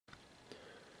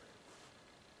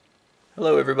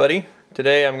Hello everybody.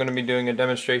 Today I'm going to be doing a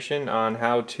demonstration on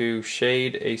how to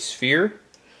shade a sphere,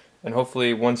 and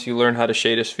hopefully once you learn how to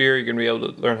shade a sphere you're going to be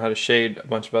able to learn how to shade a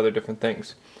bunch of other different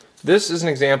things. This is an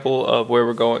example of where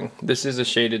we're going. This is a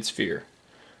shaded sphere.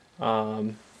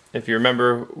 If you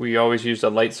remember, we always used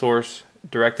a light source,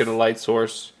 directed a light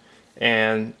source,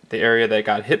 and the area that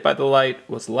got hit by the light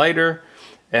was lighter,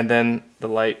 and then the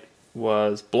light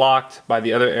was blocked by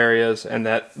the other areas, and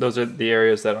those are the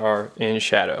areas that are in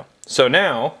shadow. So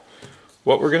now,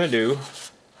 what we're going to do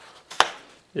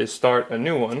is start a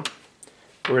new one.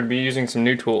 We're going to be using some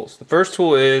new tools. The first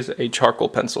tool is a charcoal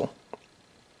pencil.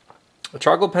 A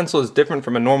charcoal pencil is different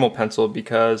from a normal pencil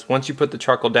because once you put the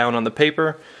charcoal down on the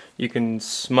paper, you can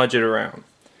smudge it around.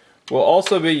 We'll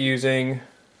also be using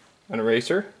an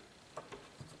eraser,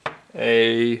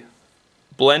 a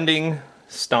blending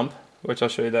stump, which I'll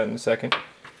show you that in a second,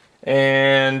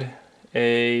 and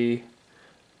a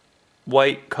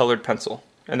white colored pencil,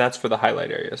 and that's for the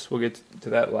highlight areas. We'll get to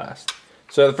that last.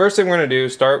 So the first thing we're going to do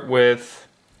is start with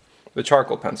the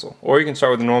charcoal pencil, or you can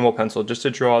start with a normal pencil just to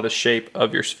draw the shape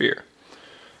of your sphere.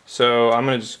 So I'm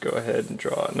going to just go ahead and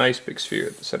draw a nice big sphere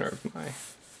at the center of my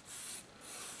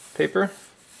paper.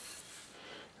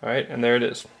 Alright, and there it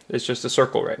is. It's just a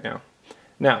circle right now.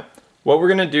 Now, what we're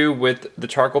going to do with the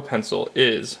charcoal pencil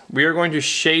is we are going to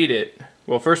shade it.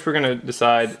 Well, first we're going to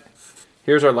decide,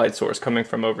 here's our light source coming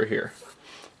from over here.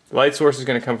 The light source is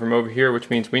going to come from over here, which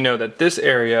means we know that this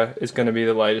area is going to be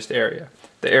the lightest area.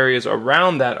 The areas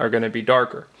around that are going to be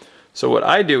darker. So what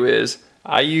I do is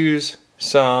I use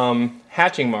some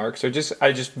hatching marks, or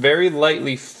I just very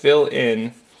lightly fill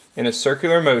in a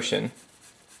circular motion,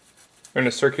 or in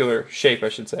a circular shape I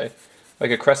should say, like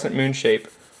a crescent moon shape,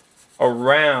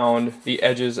 around the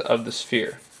edges of the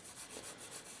sphere.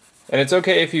 And it's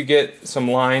okay if you get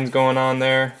some lines going on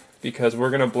there because we're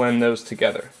going to blend those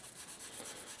together.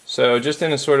 So just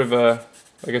in a sort of a,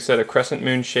 like I said, a crescent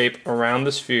moon shape around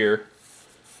the sphere,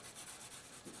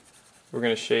 we're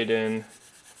going to shade in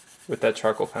with that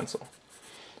charcoal pencil.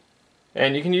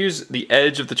 And you can use the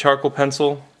edge of the charcoal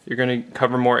pencil. You're going to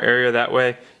cover more area that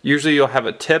way. Usually you'll have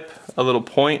a tip, a little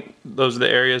point. Those are the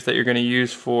areas that you're going to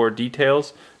use for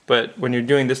details. But when you're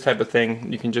doing this type of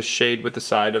thing, you can just shade with the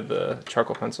side of the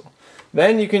charcoal pencil.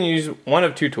 Then you can use one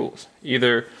of two tools,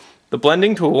 either the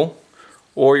blending tool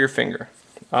or your finger.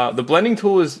 The blending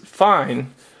tool is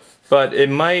fine, but it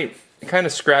kind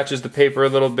of scratches the paper a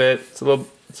little bit. It's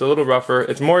a little rougher.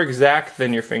 It's more exact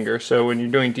than your finger, so when you're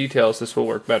doing details, this will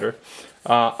work better.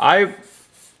 I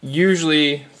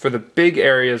usually, for the big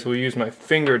areas, will use my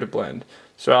finger to blend.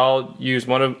 So I'll use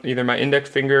one of either my index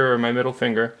finger or my middle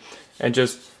finger and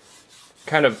just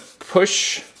kind of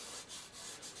push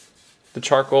the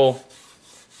charcoal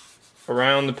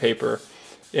around the paper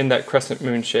in that crescent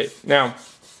moon shape. Now,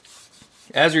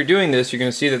 as you're doing this, you're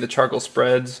going to see that the charcoal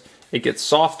spreads, it gets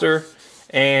softer,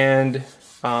 and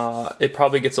it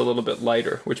probably gets a little bit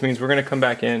lighter, which means we're going to come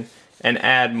back in and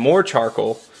add more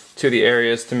charcoal to the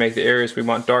areas to make the areas we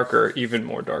want darker even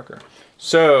more darker.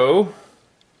 So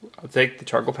I'll take the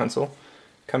charcoal pencil,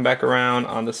 come back around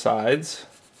on the sides,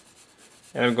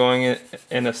 and I'm going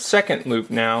in a second loop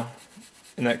now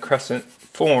in that crescent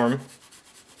form,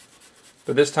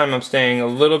 but this time I'm staying a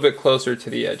little bit closer to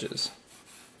the edges.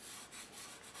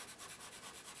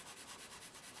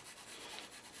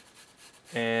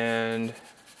 And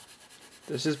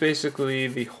this is basically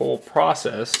the whole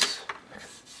process,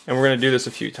 and we're going to do this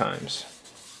a few times.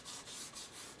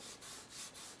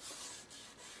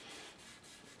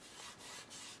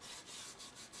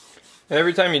 And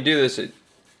every time you do this,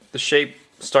 the shape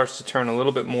starts to turn a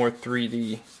little bit more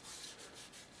 3D.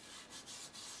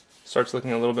 Starts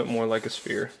looking a little bit more like a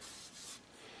sphere.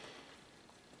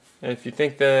 And if you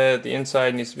think that the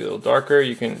inside needs to be a little darker,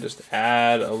 you can just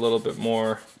add a little bit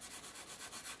more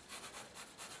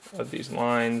of these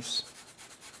lines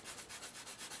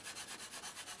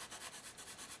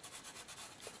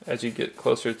as you get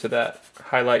closer to that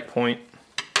highlight point.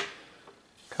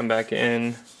 Come back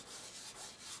in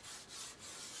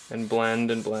and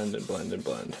blend and blend and blend and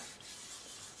blend.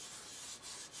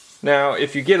 Now,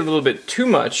 if you get a little bit too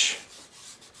much,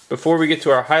 before we get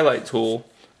to our highlight tool,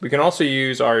 we can also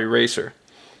use our eraser.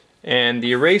 And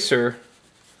the eraser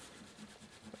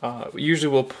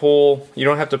usually will pull, you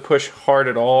don't have to push hard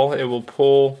at all, it will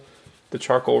pull the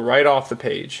charcoal right off the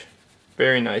page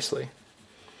very nicely.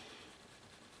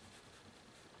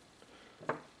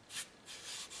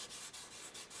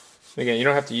 Again, you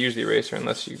don't have to use the eraser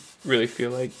unless you really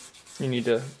feel like you need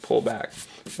to pull back.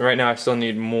 Right now I still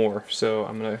need more, so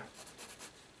I'm going to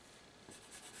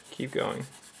keep going.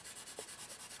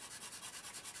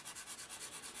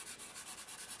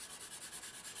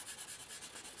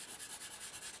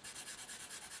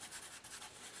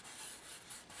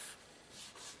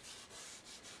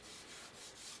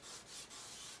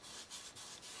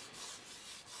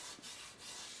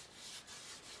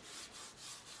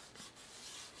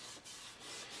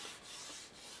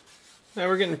 Now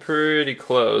we're getting pretty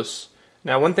close.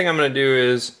 Now one thing I'm going to do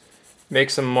is make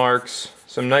some marks,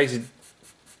 some nice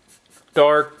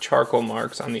dark charcoal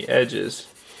marks on the edges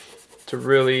to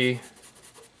really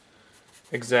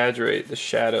exaggerate the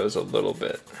shadows a little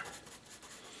bit.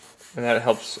 And that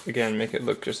helps, again, make it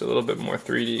look just a little bit more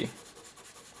 3D.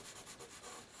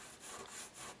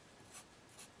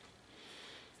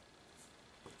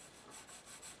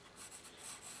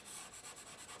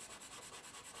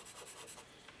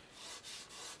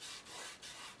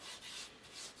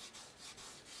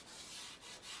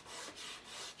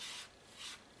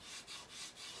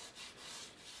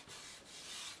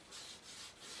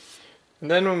 And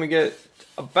then when we get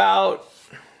about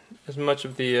as much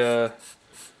of the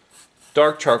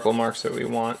dark charcoal marks that we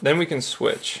want, then we can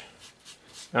switch.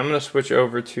 I'm going to switch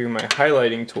over to my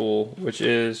highlighting tool, which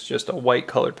is just a white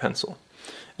colored pencil.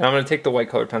 And I'm going to take the white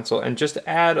colored pencil and just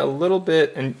add a little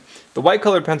bit, and the white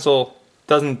colored pencil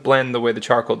doesn't blend the way the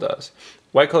charcoal does.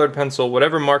 White colored pencil,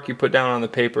 whatever mark you put down on the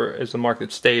paper is the mark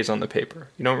that stays on the paper.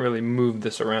 You don't really move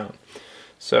this around.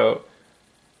 So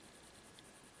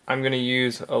I'm going to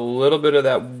use a little bit of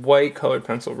that white colored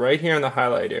pencil right here in the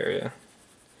highlight area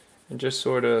and just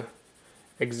sort of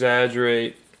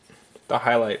exaggerate the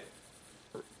highlight.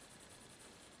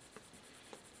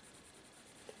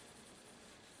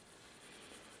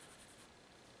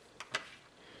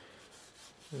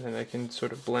 And then I can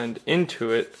sort of blend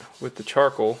into it with the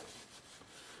charcoal.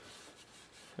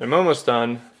 And I'm almost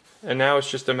done, and now it's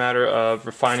just a matter of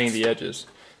refining the edges.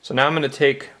 So now I'm going to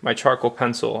take my charcoal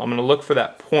pencil. I'm going to look for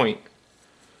that point.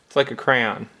 It's like a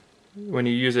crayon. When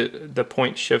you use it, the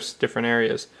point shifts different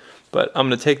areas. But I'm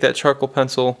going to take that charcoal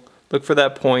pencil, look for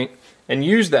that point, and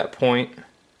use that point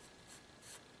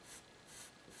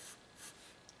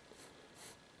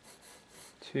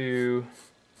to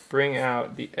bring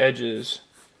out the edges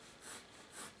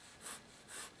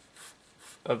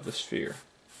of the sphere.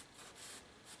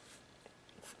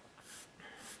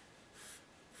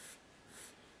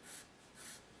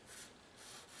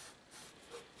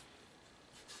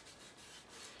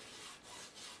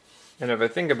 And if I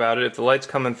think about it, if the light's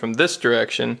coming from this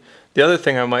direction, the other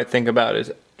thing I might think about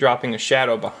is dropping a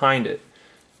shadow behind it.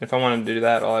 If I wanted to do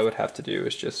that, all I would have to do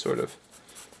is just sort of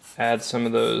add some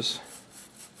of those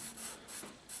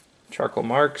charcoal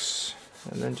marks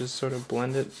and then just sort of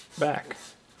blend it back.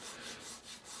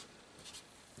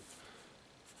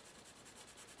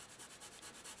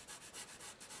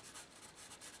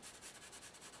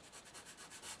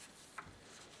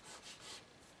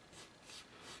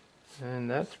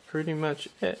 And that's pretty much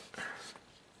it.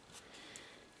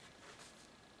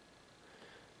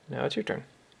 Now it's your turn.